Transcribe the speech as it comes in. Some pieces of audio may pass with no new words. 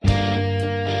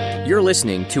You're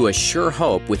listening to A Sure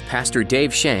Hope with Pastor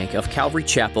Dave Shank of Calvary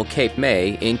Chapel, Cape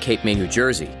May in Cape May, New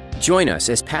Jersey. Join us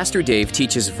as Pastor Dave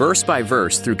teaches verse by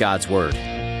verse through God's Word.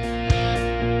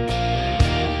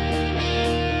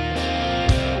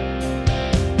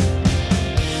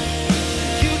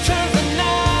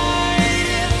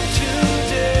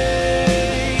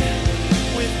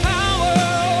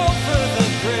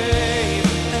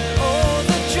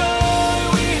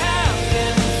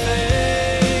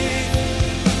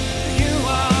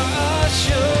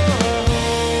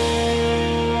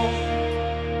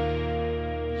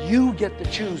 You get to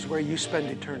choose where you spend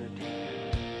eternity.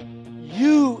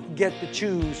 You get to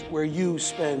choose where you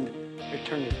spend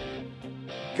eternity.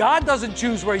 God doesn't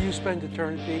choose where you spend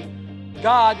eternity.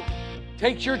 God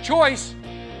takes your choice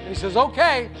and He says,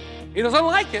 okay, He doesn't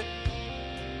like it.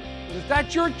 But if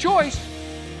that's your choice,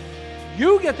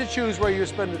 you get to choose where you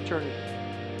spend eternity.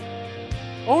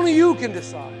 Only you can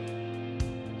decide.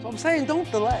 So I'm saying don't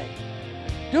delay.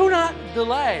 Do not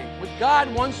delay what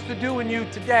God wants to do in you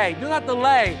today. Do not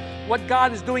delay what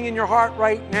God is doing in your heart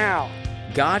right now.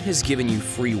 God has given you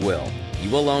free will.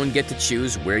 You alone get to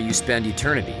choose where you spend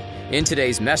eternity. In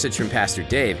today's message from Pastor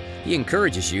Dave, he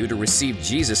encourages you to receive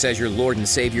Jesus as your Lord and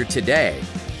Savior today.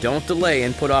 Don't delay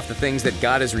and put off the things that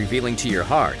God is revealing to your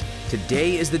heart.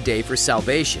 Today is the day for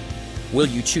salvation. Will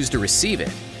you choose to receive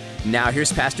it? Now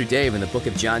here's Pastor Dave in the book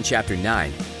of John chapter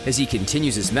 9 as he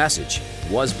continues his message,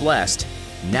 Was Blessed,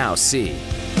 Now See.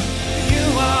 You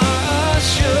are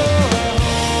assured.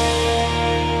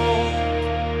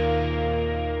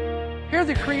 Here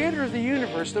the creator of the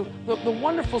universe, the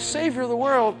wonderful Savior of the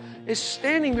world, is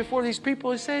standing before these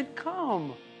people and saying,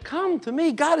 come to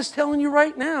me. God is telling you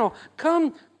right now,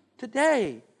 come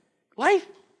today. Life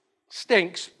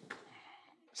stinks.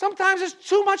 Sometimes it's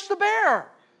too much to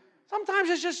bear. Sometimes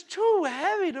it's just too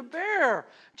heavy to bear.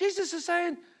 Jesus is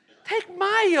saying, take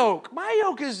my yoke. My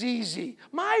yoke is easy.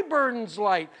 My burden's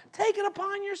light. Take it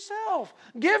upon yourself.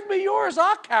 Give me yours.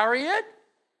 I'll carry it.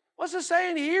 What's it say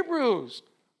in Hebrews?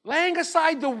 Laying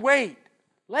aside the weight.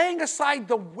 Laying aside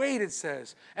the weight, it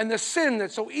says, and the sin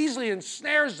that so easily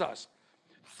ensnares us.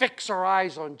 Fix our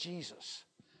eyes on Jesus.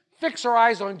 Fix our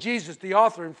eyes on Jesus, the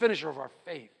author and finisher of our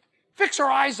faith. Fix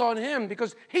our eyes on Him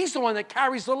because He's the one that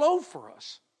carries the load for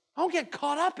us. Don't get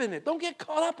caught up in it. Don't get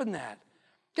caught up in that.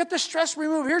 Get the stress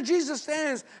removed. Here Jesus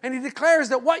stands and He declares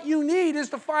that what you need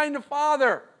is to find the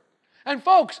Father. And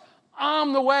folks,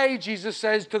 I'm the way, Jesus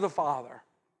says, to the Father.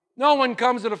 No one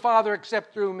comes to the Father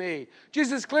except through me.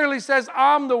 Jesus clearly says,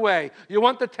 I'm the way. You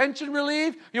want the tension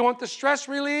relieved? You want the stress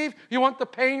relieved? You want the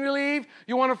pain relieved?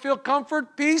 You want to feel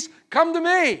comfort, peace? Come to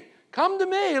me. Come to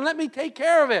me and let me take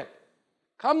care of it.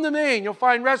 Come to me and you'll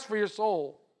find rest for your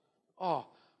soul. Oh,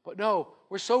 but no,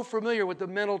 we're so familiar with the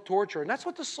mental torture. And that's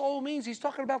what the soul means. He's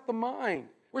talking about the mind.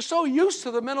 We're so used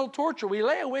to the mental torture. We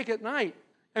lay awake at night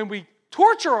and we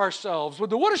torture ourselves with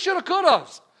the woulda, shoulda,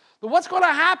 couldas. The what's going to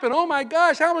happen? Oh my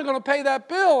gosh, how am I going to pay that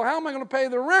bill? How am I going to pay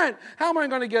the rent? How am I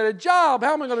going to get a job?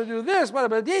 How am I going to do this?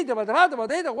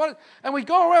 And we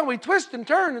go around, we twist and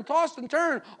turn and toss and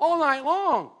turn all night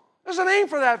long. There's a name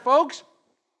for that, folks.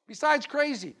 Besides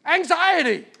crazy.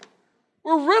 Anxiety.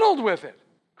 We're riddled with it.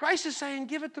 Christ is saying,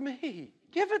 give it to me.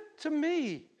 Give it to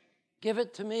me. Give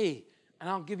it to me, and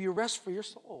I'll give you rest for your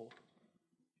soul.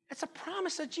 It's a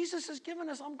promise that Jesus has given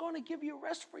us. I'm going to give you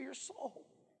rest for your soul.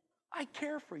 I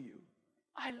care for you.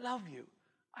 I love you.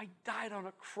 I died on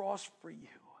a cross for you.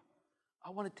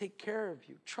 I want to take care of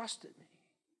you. Trust in me.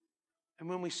 And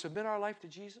when we submit our life to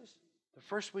Jesus, the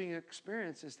first we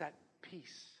experience is that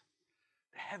peace.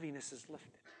 The heaviness is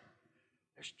lifted.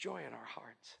 There's joy in our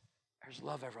hearts. There's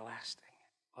love everlasting.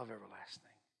 Love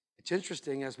everlasting. It's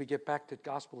interesting as we get back to the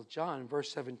Gospel of John, in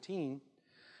verse 17,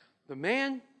 the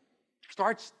man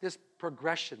starts this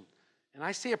progression. And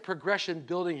I see a progression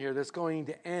building here that's going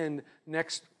to end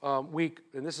next week.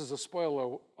 And this is a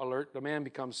spoiler alert. The man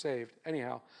becomes saved.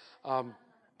 Anyhow.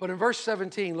 But in verse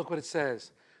 17, look what it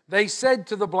says. They said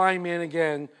to the blind man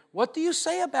again, what do you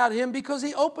say about him because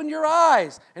he opened your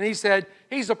eyes? And he said,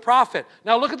 he's a prophet.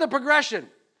 Now look at the progression.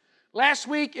 Last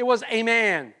week it was a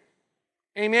man.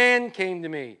 A man came to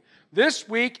me. This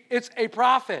week it's a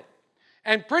prophet.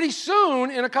 And pretty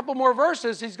soon, in a couple more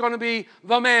verses, he's going to be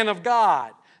the man of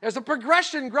God. There's a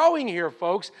progression growing here,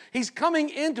 folks. He's coming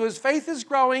into, his faith is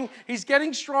growing, he's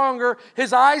getting stronger.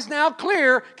 His eyes now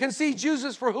clear, can see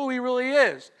Jesus for who He really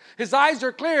is. His eyes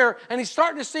are clear, and he's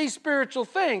starting to see spiritual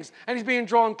things. And he's being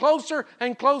drawn closer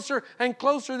and closer and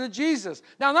closer to Jesus.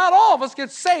 Now, not all of us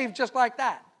get saved just like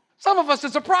that. Some of us,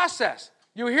 it's a process.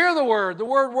 You hear the word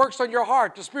works on your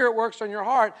heart, the Spirit works on your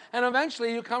heart, and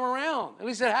eventually you come around. At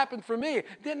least it happened for me.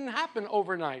 It didn't happen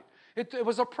overnight. It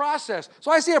was a process.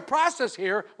 So I see a process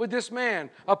here with this man,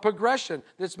 a progression.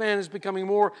 This man is becoming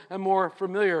more and more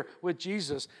familiar with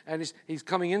Jesus, and he's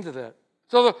coming into that.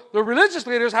 So the religious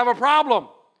leaders have a problem.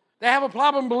 They have a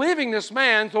problem believing this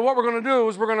man, so what we're going to do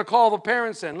is we're going to call the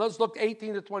parents in. Let's look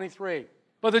 18 to 23.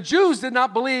 But the Jews did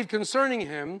not believe concerning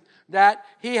him that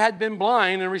he had been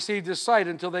blind and received his sight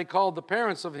until they called the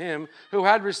parents of him who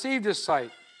had received his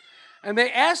sight. And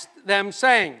they asked them,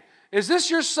 saying, "Is this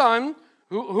your son,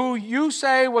 who you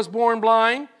say was born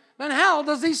blind? Then how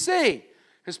does he see?"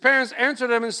 His parents answered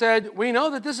him and said, "We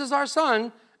know that this is our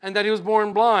son and that he was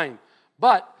born blind.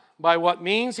 But by what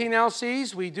means he now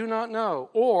sees, we do not know.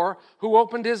 Or who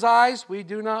opened his eyes, we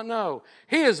do not know.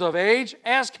 He is of age,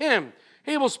 ask him.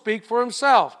 He will speak for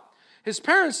himself." His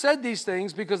parents said these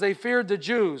things because they feared the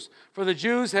Jews, for the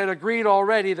Jews had agreed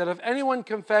already that if anyone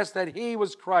confessed that he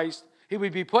was Christ, he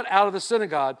would be put out of the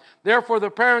synagogue. Therefore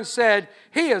the parents said,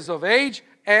 "He is of age,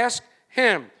 ask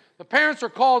him." The parents are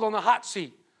called on the hot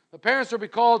seat. The parents are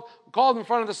called in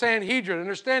front of the Sanhedrin, and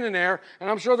they're standing there, and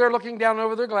I'm sure they're looking down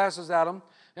over their glasses at them,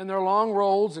 and their long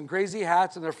robes and crazy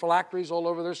hats and their phylacteries all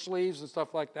over their sleeves and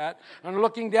stuff like that, and they're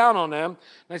looking down on them. And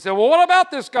they say, "Well, what about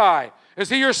this guy? Is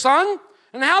he your son?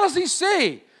 And how does he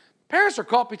see?" Parents are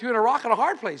caught between a rock and a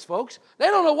hard place, folks. They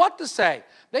don't know what to say.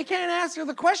 They can't answer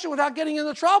the question without getting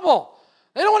into trouble.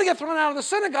 They don't want to get thrown out of the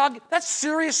synagogue. That's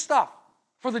serious stuff.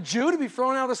 For the Jew to be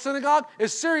thrown out of the synagogue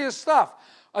is serious stuff.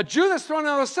 A Jew that's thrown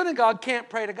out of the synagogue can't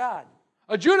pray to God.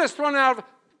 A Jew that's thrown out of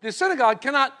the synagogue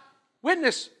cannot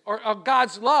witness of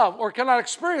God's love or cannot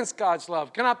experience God's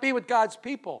love, cannot be with God's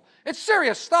people. It's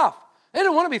serious stuff. They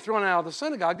didn't want to be thrown out of the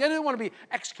synagogue. They didn't want to be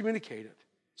excommunicated.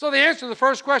 So they answer the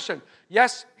first question,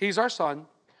 yes, he's our son.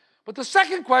 But the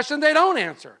second question, they don't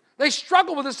answer. They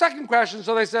struggle with the second question,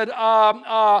 so they said,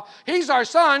 he's our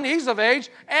son, he's of age,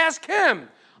 ask him.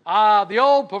 The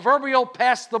old proverbial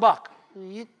pass the buck.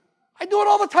 I do it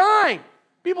all the time.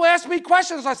 People ask me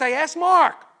questions, I say, ask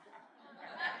Mark.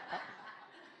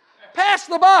 Pass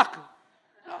the buck.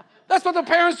 That's what the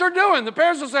parents are doing. The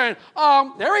parents are saying,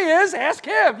 there he is, ask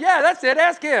him. Yeah, that's it,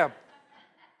 ask him.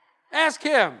 Ask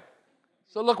him.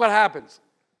 So look what happens.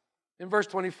 In verse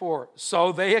 24,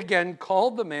 so they again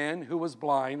called the man who was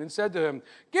blind and said to him,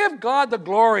 "Give God the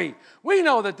glory. We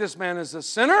know that this man is a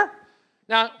sinner."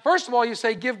 Now, first of all, you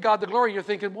say, give God the glory. You're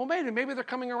thinking, well, maybe they're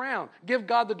coming around. Give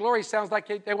God the glory sounds like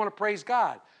they want to praise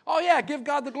God. Oh, yeah, give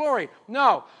God the glory.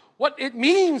 No, what it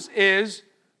means is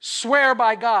swear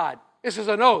by God. This is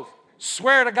an oath.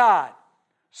 Swear to God.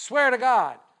 Swear to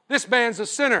God. This man's a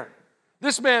sinner.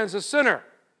 This man's a sinner.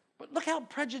 But look how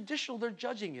prejudicial their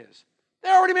judging is. They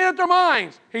already made up their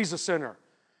minds. He's a sinner.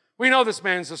 We know this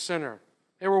man's a sinner.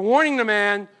 They were warning the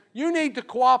man, you need to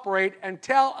cooperate and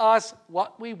tell us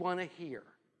what we want to hear.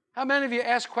 How many of you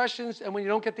ask questions and when you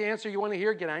don't get the answer you want to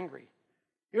hear, get angry?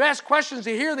 You ask questions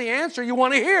to hear the answer you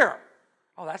want to hear.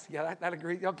 Oh, that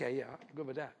agrees. Okay, yeah, I'm good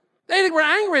with that. They were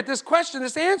angry at this question,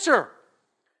 this answer.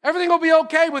 Everything will be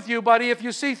okay with you, buddy, if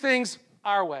you see things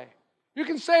our way. You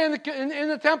can say in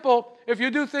the temple, if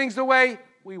you do things the way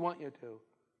we want you to.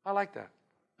 I like that.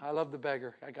 I love the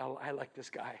beggar. I like this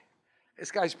guy. This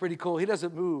guy's pretty cool. He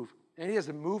doesn't move. And he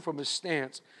doesn't move from his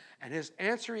stance. And his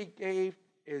answer he gave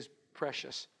is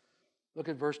precious. Look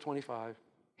at verse 25.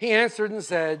 He answered and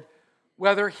said,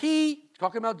 whether he,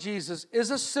 talking about Jesus, is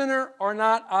a sinner or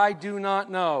not, I do not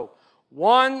know.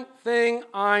 One thing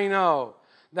I know,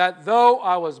 that though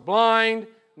I was blind,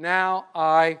 now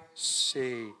I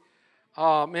see.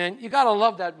 Oh, man, you got to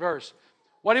love that verse.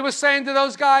 What he was saying to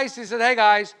those guys, he said, hey,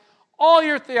 guys, all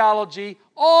your theology,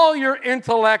 all your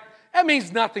intellect, that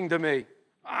means nothing to me.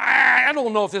 I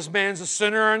don't know if this man's a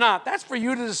sinner or not. That's for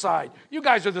you to decide. You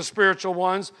guys are the spiritual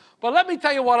ones. But let me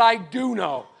tell you what I do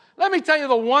know. Let me tell you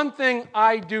the one thing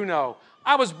I do know.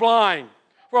 I was blind.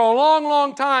 For a long,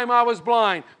 long time, I was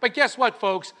blind. But guess what,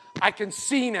 folks? I can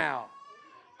see now.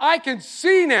 I can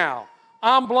see now.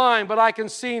 I'm blind, but I can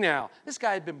see now. This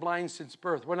guy had been blind since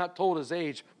birth. We're not told his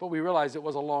age, but we realize it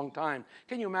was a long time.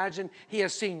 Can you imagine? He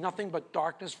has seen nothing but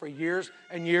darkness for years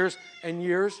and years and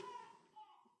years.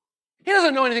 He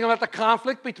doesn't know anything about the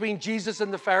conflict between Jesus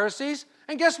and the Pharisees.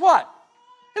 And guess what?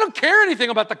 He don't care anything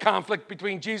about the conflict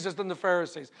between Jesus and the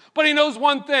Pharisees. But he knows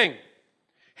one thing.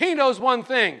 He knows one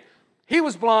thing. He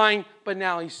was blind, but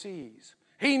now he sees.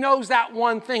 He knows that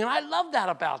one thing, and I love that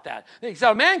about that.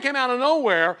 So a man came out of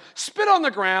nowhere, spit on the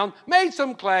ground, made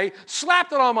some clay,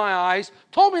 slapped it on my eyes,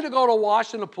 told me to go to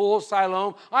wash in the pool of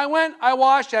Siloam. I went, I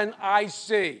washed, and I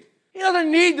see. He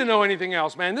doesn't need to know anything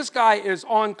else, man. This guy is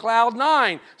on cloud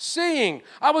 9, seeing.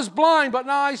 I was blind, but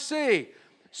now I see.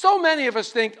 So many of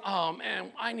us think, oh,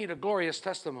 man, I need a glorious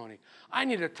testimony. I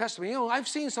need a testimony. I've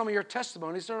seen some of your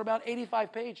testimonies. They're about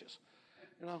 85 pages.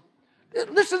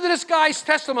 Listen to this guy's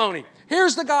testimony.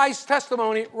 Here's the guy's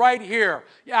testimony right here.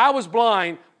 Yeah, I was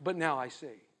blind, but now I see.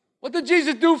 What did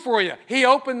Jesus do for you? He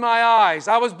opened my eyes.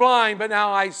 I was blind, but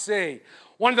now I see.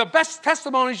 One of the best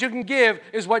testimonies you can give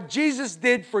is what Jesus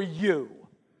did for you.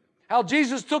 How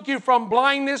Jesus took you from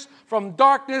blindness, from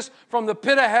darkness, from the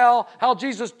pit of hell. How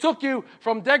Jesus took you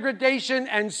from degradation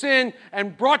and sin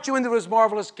and brought you into his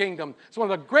marvelous kingdom. It's one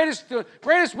of the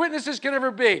greatest witnesses can ever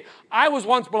be. I was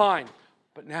once blind,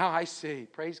 but now I see.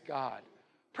 Praise God.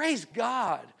 Praise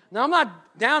God. Now, I'm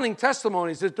not downing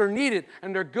testimonies that they're needed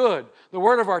and they're good. The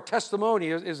word of our testimony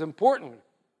is important.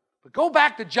 But go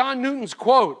back to John Newton's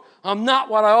quote, I'm not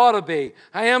what I ought to be.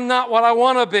 I am not what I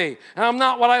want to be. And I'm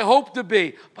not what I hope to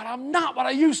be. But I'm not what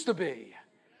I used to be.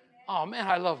 Oh, man,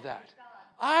 I love that.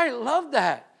 I love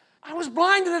that. I was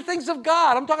blind to the things of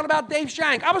God. I'm talking about Dave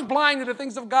Shank. I was blind to the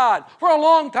things of God for a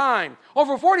long time.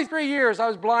 Over 43 years, I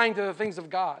was blind to the things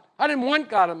of God. I didn't want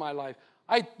God in my life.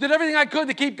 I did everything I could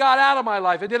to keep God out of my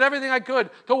life. I did everything I could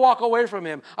to walk away from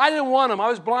him. I didn't want him. I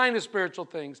was blind to spiritual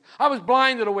things. I was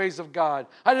blind to the ways of God.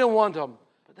 I didn't want him.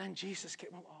 But then Jesus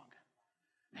came along,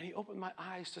 and he opened my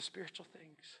eyes to spiritual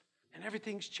things, and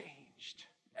everything's changed.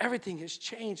 Everything has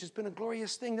changed. It's been a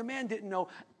glorious thing. The man didn't know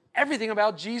everything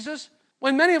about Jesus.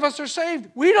 When many of us are saved,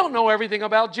 we don't know everything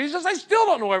about Jesus. I still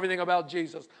don't know everything about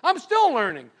Jesus. I'm still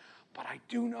learning. But I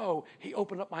do know he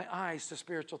opened up my eyes to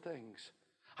spiritual things.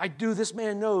 This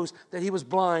man knows that he was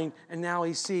blind and now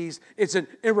he sees. It's an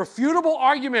irrefutable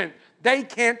argument. They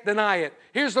can't deny it.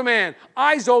 Here's the man,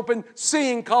 eyes open,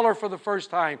 seeing color for the first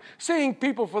time, seeing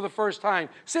people for the first time,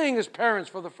 seeing his parents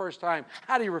for the first time.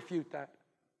 How do you refute that?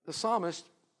 The psalmist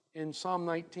in Psalm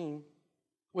 19,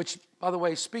 which, by the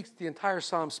way, the entire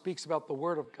psalm speaks about the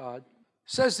word of God,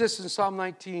 says this in Psalm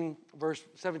 19, verse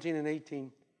 17 and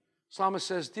 18. Psalmist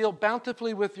says, deal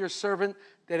bountifully with your servant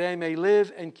that I may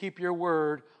live and keep your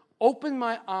word. Open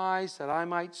my eyes that I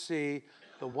might see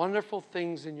the wonderful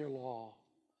things in your law.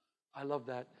 I love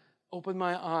that. Open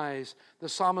my eyes. The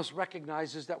psalmist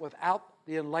recognizes that without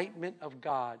the enlightenment of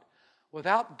God,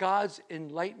 without God's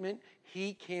enlightenment,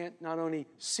 he can't not only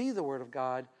see the word of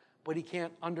God, but he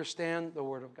can't understand the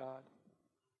word of God.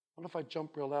 What if I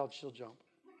jump real loud? She'll jump.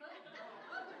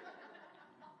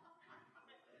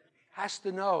 Has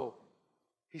to know.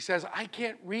 He says, I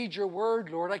can't read your word,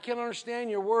 Lord. I can't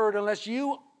understand your word unless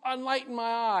you enlighten my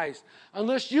eyes.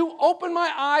 Unless you open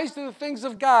my eyes to the things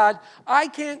of God, I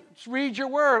can't read your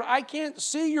word. I can't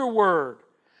see your word.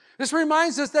 This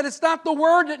reminds us that it's not the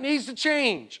word that needs to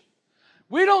change.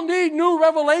 We don't need new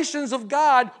revelations of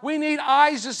God. We need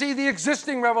eyes to see the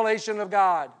existing revelation of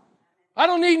God. I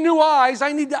don't need new eyes.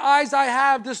 I need the eyes I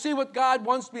have to see what God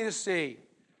wants me to see.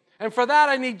 And for that,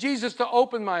 I need Jesus to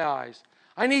open my eyes.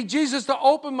 I need Jesus to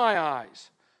open my eyes.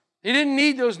 He didn't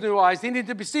need those new eyes. He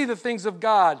needed to see the things of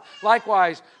God.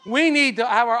 Likewise, we need to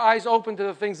have our eyes open to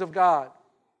the things of God.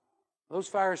 Those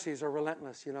Pharisees are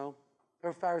relentless,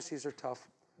 Their Pharisees are tough.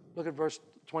 Look at verse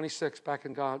 26 back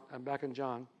in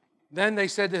John. Then they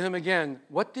said to him again,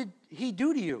 what did he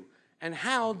do to you? And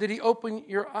how did he open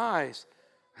your eyes?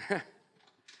 They're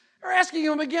asking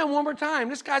him again one more time.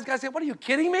 This guy's got to say, what, are you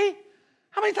kidding me?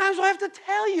 How many times do I have to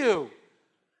tell you?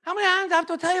 How many times do I have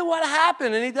to tell you what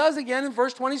happened? And he does again in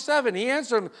verse 27. He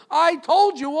answered him, I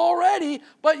told you already,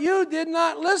 but you did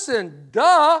not listen.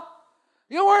 Duh!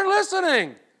 You weren't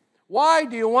listening. Why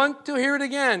do you want to hear it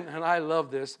again? And I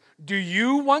love this. Do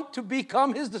you want to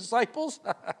become his disciples?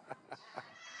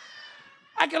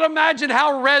 I can imagine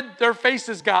how red their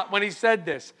faces got when he said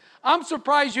this. I'm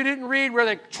surprised you didn't read where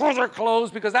they tore their clothes,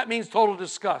 because that means total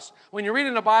disgust. When you read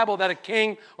in the Bible that a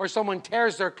king or someone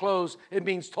tears their clothes, it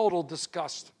means total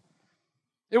disgust.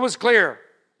 It was clear.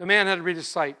 The man had to read his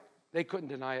sight. They couldn't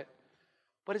deny it.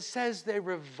 But it says they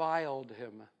reviled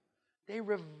him. They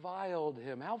reviled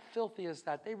him. How filthy is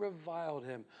that? They reviled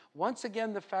him. Once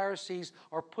again, the Pharisees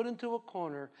are put into a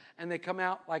corner and they come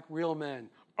out like real men.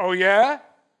 Oh, yeah?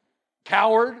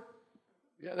 Coward?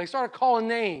 Yeah, they started calling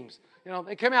names.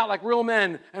 They came out like real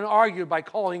men and argued by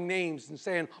calling names and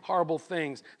saying horrible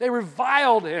things. They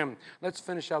reviled him. Let's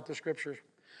finish out the scriptures.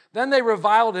 Then they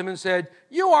reviled him and said,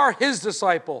 you are his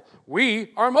disciple.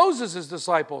 We are Moses'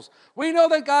 disciples. We know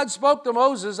that God spoke to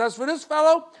Moses. As for this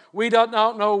fellow, we do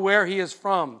not know where he is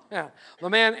from. Yeah. The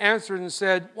man answered and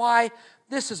said, why,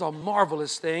 this is a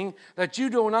marvelous thing that you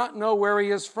do not know where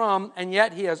he is from, and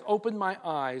yet he has opened my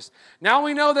eyes. Now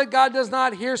we know that God does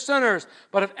not hear sinners,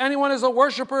 but if anyone is a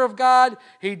worshiper of God,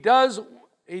 he does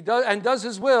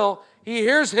his will, he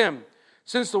hears him.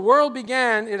 Since the world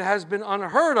began, it has been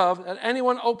unheard of that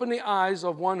anyone opened the eyes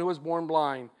of one who was born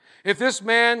blind. If this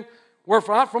man were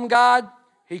not from God,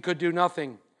 he could do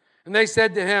nothing. And they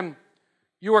said to him,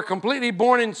 you are completely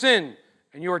born in sin,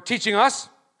 and you are teaching us?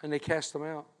 And they cast him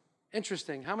out.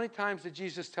 Interesting. How many times did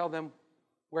Jesus tell them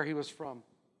where he was from?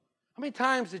 How many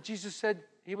times did Jesus said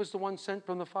he was the one sent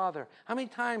from the Father? How many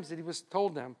times did he was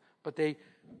told them, but they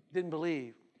didn't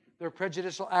believe? Their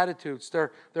prejudicial attitudes,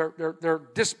 their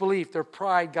disbelief, their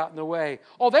pride got in the way.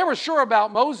 Oh, they were sure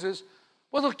about Moses.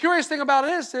 Well, the curious thing about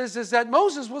this is that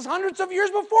Moses was hundreds of years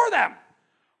before them.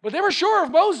 But they were sure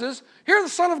of Moses. Here the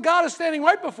Son of God is standing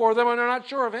right before them, and they're not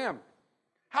sure of him.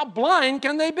 How blind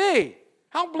can they be?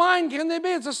 How blind can they be?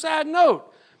 It's a sad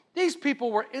note. These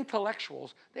people were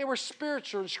intellectuals. They were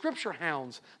spiritual and scripture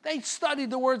hounds. They studied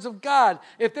the words of God.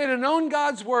 If they'd have known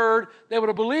God's word, they would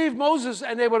have believed Moses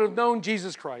and they would have known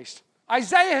Jesus Christ.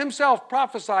 Isaiah himself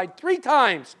prophesied 3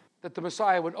 times that the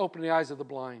Messiah would open the eyes of the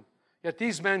blind. Yet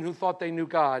these men who thought they knew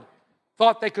God,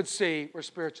 thought they could see, were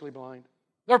spiritually blind.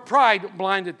 Their pride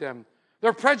blinded them.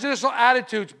 Their prejudicial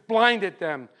attitudes blinded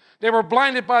them. They were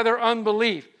blinded by their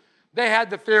unbelief. They had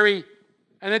the theory,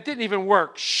 and it didn't even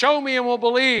work. Show me and we'll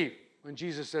believe. When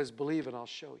Jesus says, believe and I'll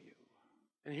show you.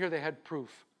 And here they had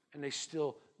proof, and they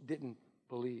still didn't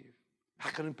believe. I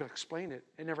couldn't explain it.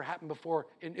 It never happened before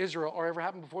in Israel or ever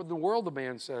happened before in the world, the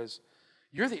man says.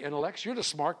 You're the intellects, you're the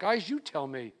smart guys, you tell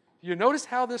me. You notice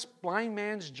how this blind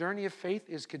man's journey of faith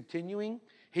is continuing?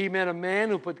 He met a man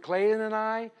who put clay in an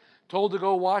eye, told to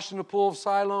go wash in the pool of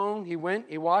Siloam. He went,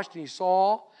 he washed, and he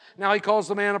saw. Now he calls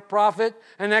the man a prophet.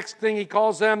 And next thing he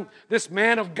calls them this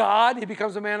man of God. He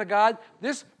becomes a man of God.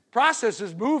 This process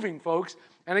is moving, folks.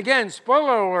 And again,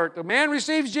 spoiler alert, the man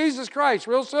receives Jesus Christ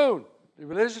real soon. The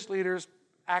religious leaders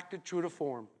acted true to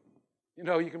form. You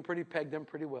know, you can peg them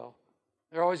pretty well.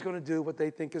 They're always going to do what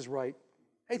they think is right.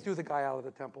 They threw the guy out of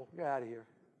the temple. Get out of here.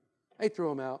 They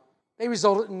threw him out. They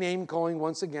resulted in name-calling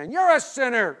once again. You're a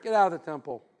sinner. Get out of the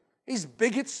temple. These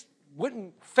bigots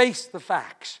wouldn't face the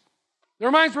facts.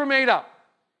 Their minds were made up.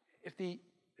 If the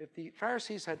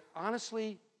Pharisees had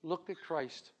honestly looked at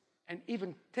Christ and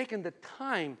even taken the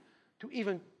time to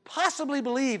even possibly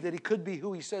believe that he could be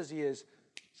who he says he is,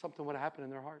 something would have happened in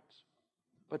their hearts.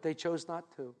 But they chose not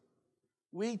to.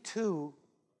 We too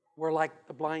were like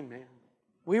the blind man.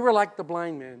 We were like the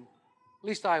blind man. At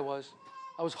least I was.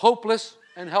 I was hopeless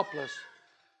and helpless.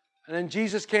 And then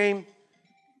Jesus came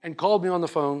and called me on the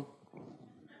phone.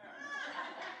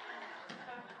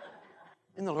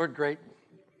 Isn't the Lord great?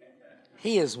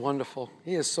 He is wonderful.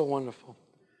 He is so wonderful.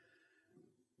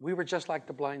 We were just like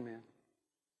the blind man.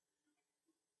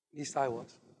 At least I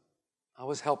was. I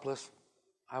was helpless.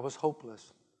 I was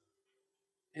hopeless.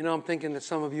 You know, I'm thinking that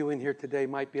some of you in here today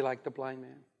might be like the blind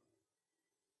man.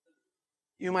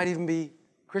 You might even be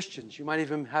Christians. You might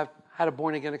even have had a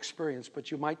born-again experience,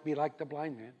 but you might be like the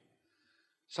blind man.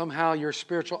 Somehow your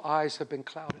spiritual eyes have been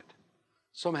clouded.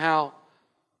 Somehow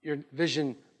your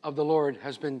vision of the Lord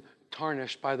has been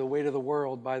tarnished by the weight of the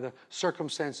world, by the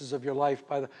circumstances of your life,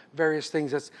 by the various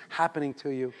things that's happening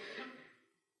to you.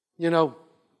 You know,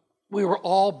 we were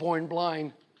all born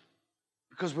blind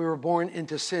because we were born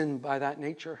into sin by that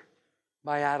nature,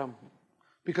 by Adam.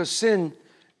 Because sin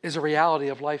is a reality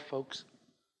of life, folks.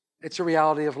 It's a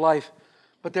reality of life.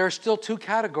 But there are still two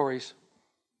categories.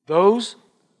 Those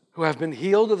who have been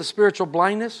healed of the spiritual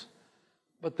blindness,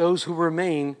 but those who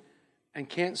remain and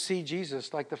can't see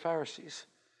Jesus like the Pharisees.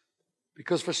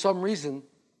 Because for some reason,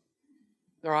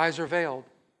 their eyes are veiled.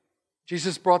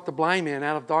 Jesus brought the blind man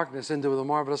out of darkness into the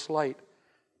marvelous light.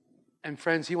 And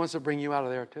friends, he wants to bring you out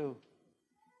of there too.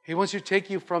 He wants to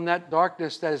take you from that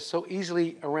darkness that is so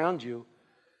easily around you.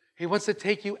 He wants to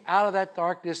take you out of that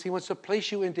darkness. He wants to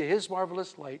place you into his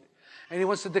marvelous light. And he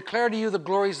wants to declare to you the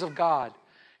glories of God.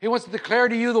 He wants to declare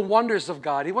to you the wonders of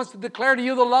God. He wants to declare to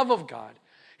you the love of God.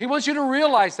 He wants you to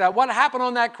realize that what happened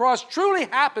on that cross truly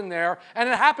happened there, and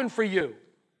it happened for you.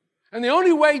 And the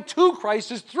only way to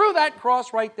Christ is through that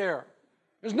cross right there.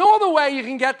 There's no other way you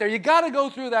can get there. You got to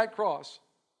go through that cross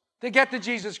to get to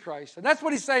Jesus Christ. And that's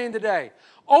what he's saying today.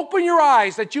 Open your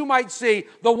eyes that you might see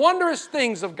the wondrous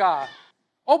things of God.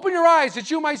 Open your eyes that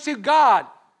you might see God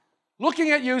looking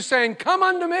at you saying, come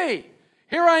unto me.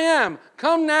 Here I am.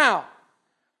 Come now.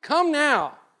 Come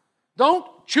now. Don't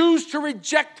choose to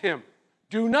reject him.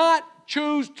 Do not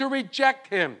choose to reject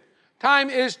him. Time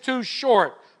is too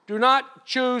short. Do not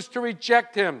choose to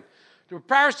reject him. The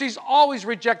Pharisees always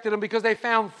rejected him because they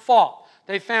found fault.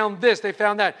 They found this, they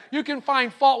found that. You can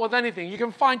find fault with anything. You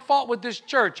can find fault with this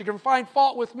church. You can find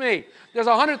fault with me. There's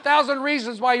 100,000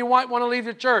 reasons why you might want to leave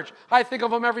the church. I think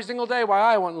of them every single day why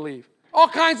I want to leave. All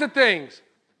kinds of things.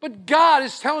 But God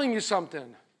is telling you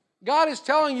something. God is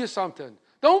telling you something.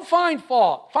 Don't find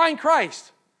fault. Find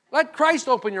Christ. Let Christ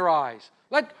open your eyes.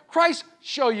 Let Christ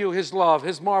show you His love,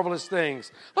 His marvelous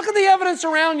things. Look at the evidence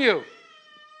around you.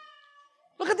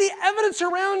 Look at the evidence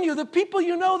around you, the people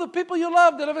you know, the people you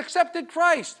love that have accepted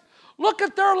Christ. Look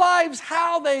at their lives,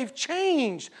 how they've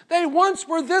changed. They once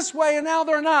were this way and now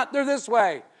they're not. They're this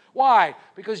way. Why?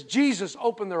 Because Jesus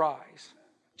opened their eyes.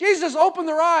 Jesus opened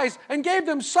their eyes and gave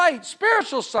them sight,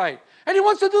 spiritual sight. And He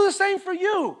wants to do the same for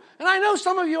you. And I know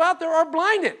some of you out there are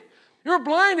blinded. You're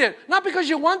blinded, not because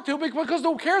you want to, but because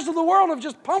the cares of the world have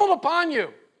just pummeled upon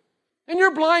you. And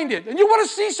you're blinded. And you want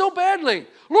to see so badly.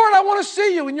 Lord, I want to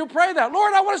see you. And you pray that.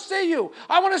 Lord, I want to see you.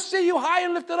 I want to see you high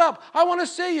and lifted up. I want to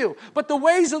see you. But the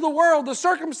ways of the world, the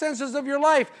circumstances of your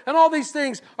life, and all these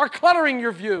things are cluttering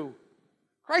your view.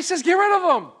 Christ says, get rid of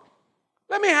them.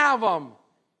 Let me have them.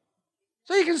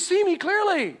 So you can see me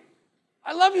clearly.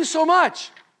 I love you so much.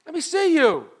 Let me see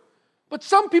you. But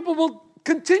some people will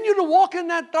continue to walk in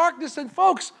that darkness. And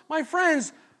folks, my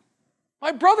friends,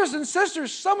 my brothers and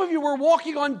sisters, some of you were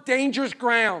walking on dangerous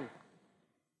ground.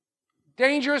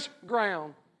 Dangerous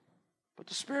ground. But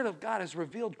the Spirit of God has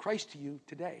revealed Christ to you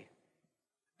today.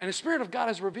 And the Spirit of God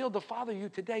has revealed the Father to you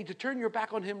today. To turn your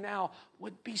back on Him now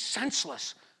would be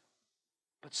senseless.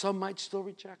 But some might still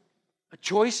reject. A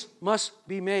choice must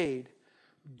be made.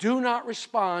 Do not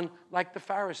respond like the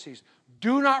Pharisees.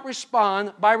 Do not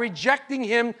respond by rejecting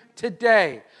Him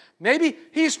today. Maybe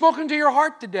He's spoken to your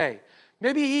heart today.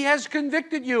 Maybe He has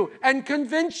convicted you and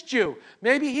convinced you.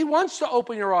 Maybe He wants to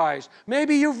open your eyes.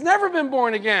 Maybe you've never been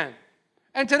born again,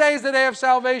 and today is the day of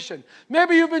salvation.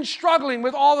 Maybe you've been struggling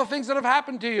with all the things that have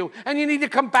happened to you, and you need to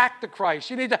come back to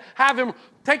Christ. You need to have Him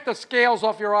take the scales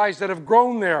off your eyes that have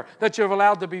grown there, that you've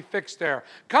allowed to be fixed there.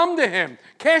 Come to Him.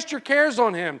 Cast your cares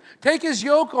on Him. Take His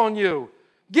yoke on you.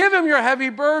 Give Him your heavy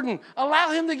burden.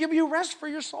 Allow Him to give you rest for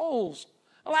your souls.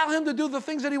 Allow Him to do the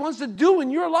things that He wants to do in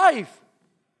your life.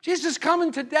 Jesus is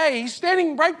coming today. He's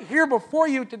standing right here before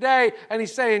you today, and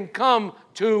He's saying, come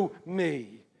to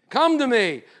me. Come to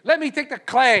me. Let me take the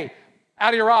clay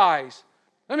out of your eyes.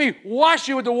 Let me wash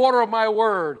you with the water of my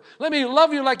word. Let me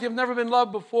love you like you've never been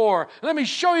loved before. Let me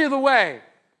show you the way.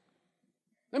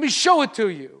 Let me show it to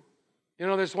you. You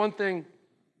know, there's one thing,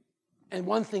 and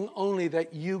one thing only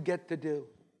that you get to do.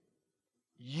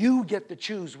 You get to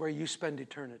choose where you spend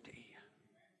eternity.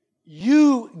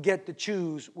 You get to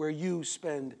choose where you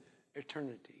spend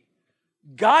eternity.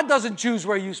 God doesn't choose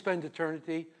where you spend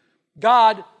eternity.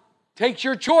 God takes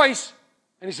your choice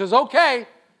and He says, okay,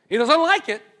 He doesn't like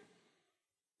it.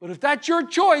 But if that's your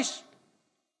choice,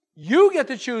 you get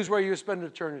to choose where you spend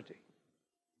eternity.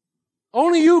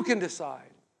 Only you can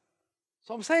decide.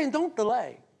 So I'm saying don't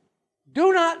delay.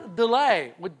 Do not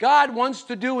delay what God wants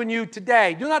to do in you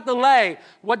today. Do not delay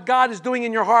what God is doing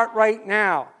in your heart right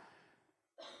now.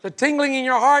 The tingling in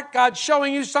your heart, God's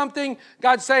showing you something.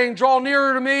 God's saying, draw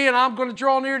nearer to me and I'm going to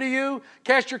draw near to you.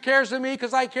 Cast your cares on me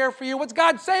because I care for you. What's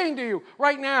God saying to you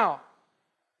right now?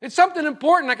 It's something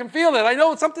important. I can feel it. I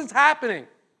know something's happening.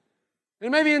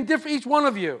 And maybe in each one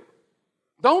of you.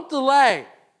 Don't delay.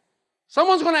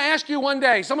 Someone's going to ask you one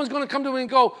day. Someone's going to come to me and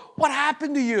go, what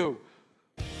happened to you?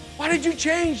 Why did you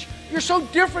change? You're so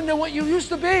different than what you used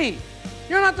to be.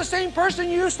 You're not the same person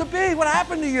you used to be. What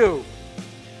happened to you?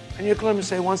 And you come and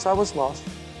say, once I was lost,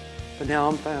 but now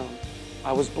I'm found.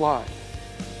 I was blind,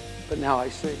 but now I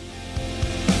see.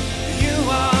 You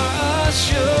are a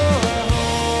sure hope.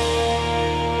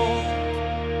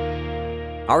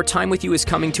 Our time with you is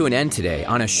coming to an end today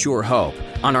on A Sure Hope.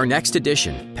 On our next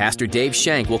edition, Pastor Dave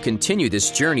Shank will continue this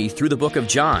journey through the book of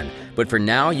John. But for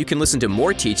now, you can listen to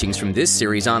more teachings from this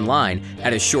series online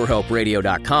at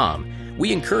ASureHopeRadio.com.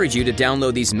 We encourage you to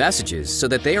download these messages so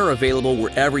that they are available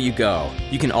wherever you go.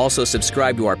 You can also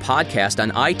subscribe to our podcast on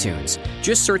iTunes.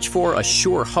 Just search for A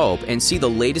Sure Hope and see the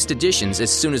latest editions as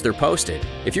soon as they're posted.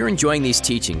 If you're enjoying these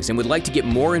teachings and would like to get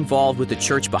more involved with the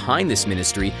church behind this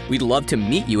ministry, we'd love to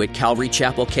meet you at Calvary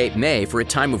Chapel, Cape May for a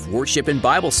time of worship and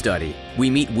Bible study. We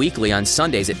meet weekly on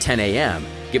Sundays at 10 a.m.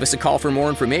 Give us a call for more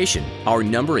information. Our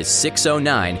number is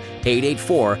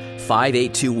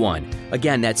 609-884-5821.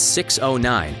 Again, that's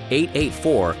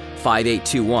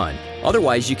 609-884-5821.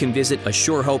 Otherwise, you can visit A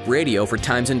Sure Hope Radio for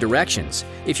times and directions.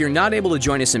 If you're not able to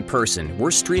join us in person,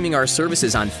 we're streaming our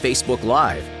services on Facebook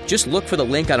Live. Just look for the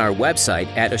link on our website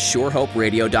at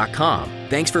ASureHopeRadio.com.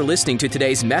 Thanks for listening to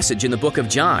today's message in the book of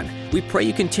John. We pray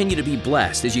you continue to be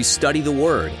blessed as you study the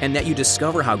Word and that you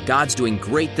discover how God's doing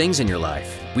great things in your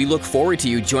life. We look forward to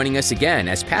you joining us again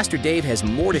as Pastor Dave has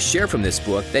more to share from this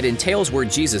book that entails where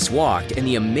Jesus walked and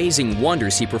the amazing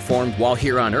wonders He performed while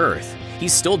here on earth.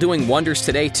 He's still doing wonders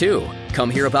today, too. Come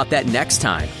hear about that next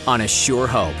time on A Sure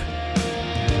Hope.